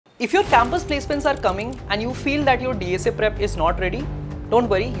If your campus placements are coming and you feel that your DSA prep is not ready, don't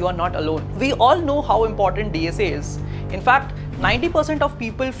worry, you are not alone. We all know how important DSA is. In fact, 90% of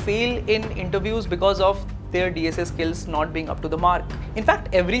people fail in interviews because of their DSA skills not being up to the mark. In fact,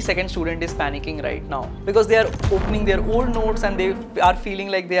 every second student is panicking right now because they are opening their old notes and they are feeling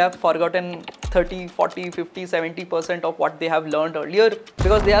like they have forgotten 30, 40, 50, 70% of what they have learned earlier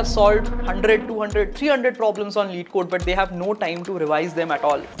because they have solved 100, 200, 300 problems on lead code, but they have no time to revise them at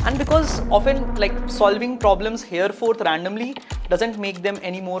all. And because often solving problems hereforth randomly doesn't make them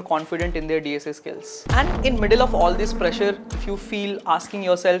any more confident in their DSA skills. And in middle of all this pressure, if you feel asking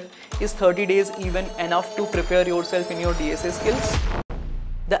yourself, is 30 days even enough to prepare yourself in your DSA skills?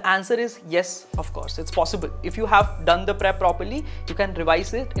 The answer is yes, of course, it's possible. If you have done the prep properly, you can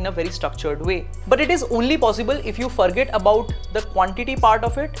revise it in a very structured way. But it is only possible if you forget about the quantity part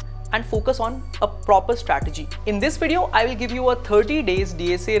of it and focus on a proper strategy. In this video, I will give you a 30 days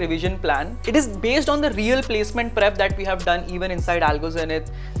DSA revision plan. It is based on the real placement prep that we have done even inside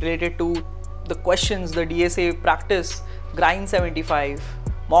AlgoZenith related to the questions, the DSA practice, grind 75,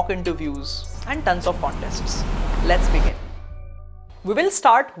 mock interviews, and tons of contests. Let's begin. We will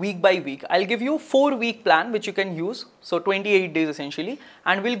start week by week. I'll give you 4-week plan which you can use, so 28 days essentially,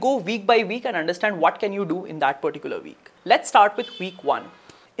 and we'll go week by week and understand what can you do in that particular week. Let's start with week 1.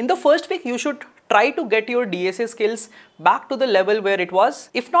 In the first week, you should try to get your DSA skills back to the level where it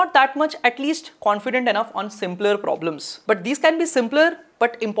was, if not that much, at least confident enough on simpler problems. But these can be simpler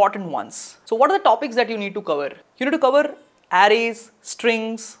but important ones. So what are the topics that you need to cover? You need to cover arrays,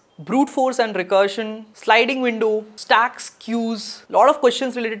 strings, brute force and recursion, sliding window, stacks, queues, a lot of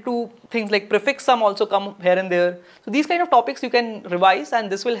questions related to things like prefix sum also come here and there. So these kind of topics you can revise,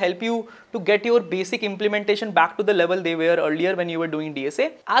 and this will help you to get your basic implementation back to the level they were earlier when you were doing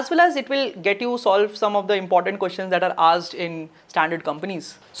DSA, as well as it will get you solve some of the important questions that are asked in standard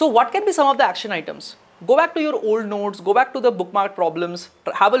companies. So what can be some of the action items? Go back to your old notes, go back to the bookmarked problems,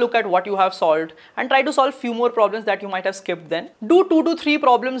 have a look at what you have solved and try to solve few more problems that you might have skipped then. Do 2 to 3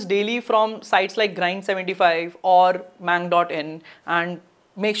 problems daily from sites like grind 75 or mang.in and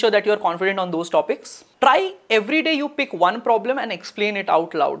make sure that you are confident on those topics. Try every day you pick one problem and explain it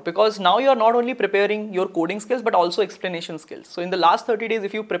out loud, because now you are not only preparing your coding skills but also explanation skills. So in the last 30 days,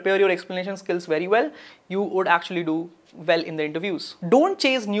 if you prepare your explanation skills very well, you would actually do well in the interviews. Don't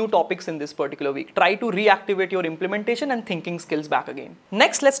chase new topics in this particular week. Try to reactivate your implementation and thinking skills back again.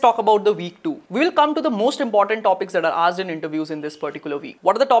 Next, let's talk about the week 2. We will come to the most important topics that are asked in interviews in this particular week.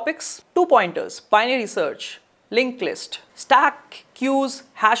 What are the topics? 2 pointers, binary search, linked list, stack, queues,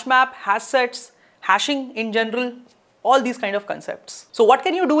 hash map, hash sets, hashing in general, all these kind of concepts. So what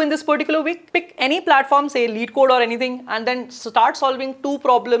can you do in this particular week? Pick any platform, say lead code or anything, and then start solving 2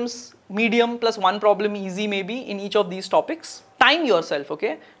 problems, medium plus 1 problem, easy maybe, in each of these topics. Time yourself,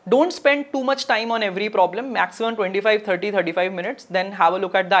 okay? Don't spend too much time on every problem, maximum 25, 30, 35 minutes, then have a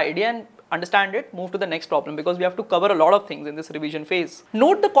look at the idea and understand it, move to the next problem, because we have to cover a lot of things in this revision phase.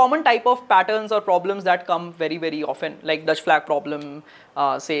 Note the common type of patterns or problems that come very, very often, like Dutch flag problem,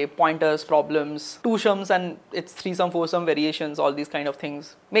 say pointers problems, 2 sums and its 3 sum, 4 sum variations, all these kind of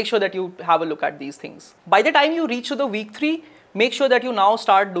things. Make sure that you have a look at these things. By the time you reach to the week 3, make sure that you now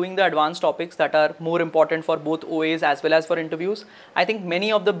start doing the advanced topics that are more important for both OAs as well as for interviews. I think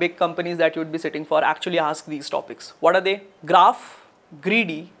many of the big companies that you would be sitting for actually ask these topics. What are they? Graph,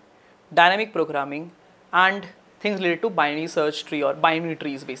 greedy, dynamic programming, and things related to binary search tree or binary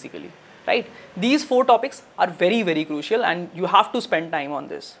trees basically, right? These 4 topics are very, very crucial and you have to spend time on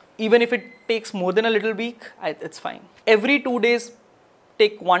this. Even if it takes more than a little week, it's fine. Every 2 days,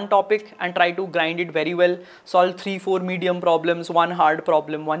 take 1 topic and try to grind it very well. Solve 3, 4 medium problems, 1 hard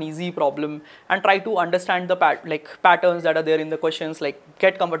problem, 1 easy problem, and try to understand the patterns that are there in the questions, like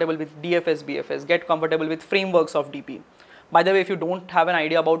get comfortable with DFS, BFS, get comfortable with frameworks of DP. By the way, if you don't have an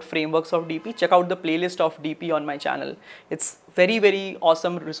idea about frameworks of DP, check out the playlist of DP on my channel. It's very, very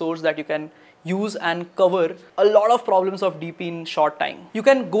awesome resource that you can use and cover a lot of problems of DP in short time. You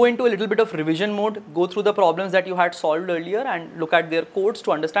can go into a little bit of revision mode, go through the problems that you had solved earlier and look at their codes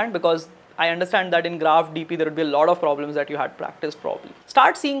to understand, because I understand that in graph DP there would be a lot of problems that you had practiced probably.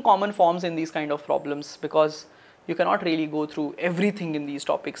 Start seeing common forms in these kind of problems, because you cannot really go through everything in these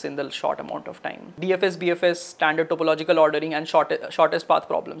topics in the short amount of time. DFS, BFS, standard topological ordering, and shortest path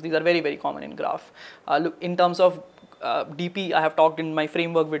problems. These are very, very common in graph. Look, in terms of DP, I have talked in my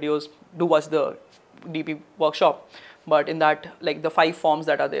framework videos. Do watch the DP workshop. but in that, like the 5 forms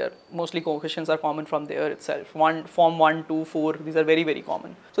that are there, mostly questions are common from there itself. Form 1, 2, 4, these are very, very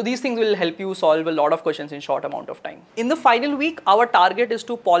common. So these things will help you solve a lot of questions in short amount of time. In the final week, our target is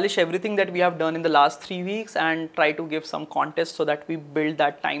to polish everything that we have done in the last 3 weeks and try to give some contests so that we build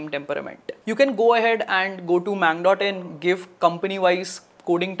that time temperament. You can go ahead and go to mang.in, give company-wise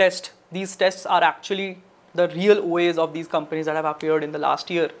coding test. These tests are actually the real OAs of these companies that have appeared in the last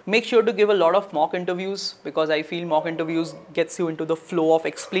year. Make sure to give a lot of mock interviews, because I feel mock interviews gets you into the flow of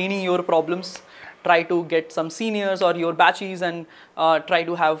explaining your problems. Try to get some seniors or your batchies and try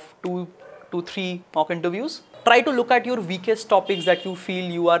to have 2 to 3 mock interviews. Try to look at your weakest topics that you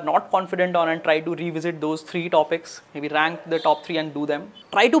feel you are not confident on and try to revisit those 3 topics. Maybe rank the top 3 and do them.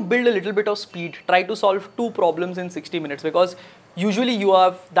 Try to build a little bit of speed. Try to solve 2 problems in 60 minutes, because usually you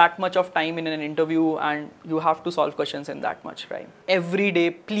have that much of time in an interview and you have to solve questions in that much time. Every day,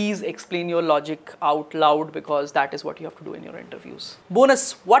 please explain your logic out loud, because that is what you have to do in your interviews.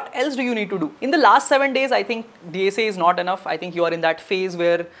 Bonus, what else do you need to do? In the last 7 days, I think DSA is not enough. I think you are in that phase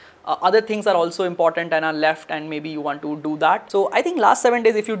where other things are also important and are left, and maybe you want to do that. So I think last 7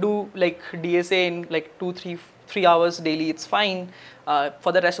 days, if you do like DSA in like 3 hours daily, it's fine.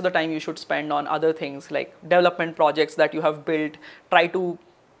 For the rest of the time, you should spend on other things like development projects that you have built. Try to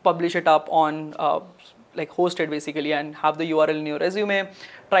publish it up on like host it basically and have the URL in your resume.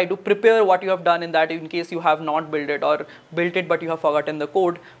 Try to prepare what you have done in that in case you have not built it or built it but you have forgotten the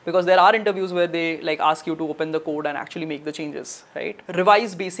code, because there are interviews where they like ask you to open the code and actually make the changes, right?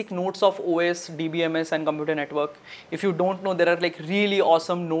 Revise basic notes of OS, DBMS and computer network. If you don't know, there are like really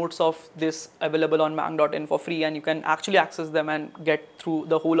awesome notes of this available on mang.in for free, and you can actually access them and get through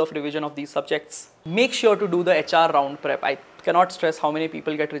the whole of revision of these subjects. Make sure to do the HR round prep. I cannot stress how many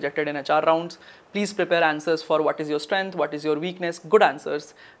people get rejected in HR rounds. Please prepare answers for what is your strength, what is your weakness, good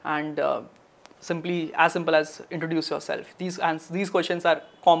answers, and simply as simple as introduce yourself. These questions are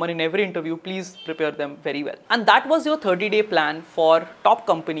common in every interview. Please prepare them very well. And that was your 30-day plan for top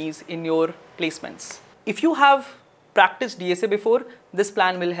companies in your placements. If you have practiced DSA before, this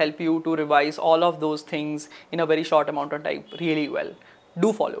plan will help you to revise all of those things in a very short amount of time really well.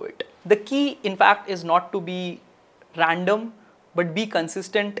 Do follow it. The key, in fact, is not to be random, but be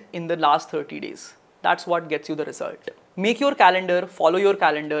consistent in the last 30 days. That's what gets you the result. Make your calendar, follow your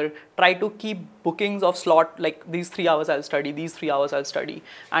calendar, try to keep bookings of slot like these 3 hours I'll study, these 3 hours I'll study,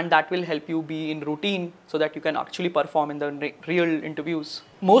 and that will help you be in routine so that you can actually perform in the real interviews.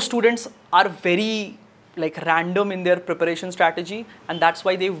 Most students are very like random in their preparation strategy, and that's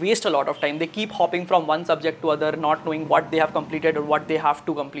why they waste a lot of time. They keep hopping from one subject to other, not knowing what they have completed or what they have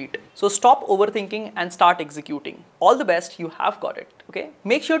to complete. So stop overthinking and start executing. All the best, you have got it. Okay,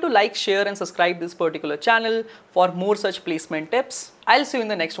 make sure to like, share and subscribe this particular channel for more such placement tips. I'll see you in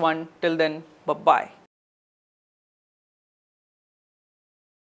the next one. Till then, bye-bye.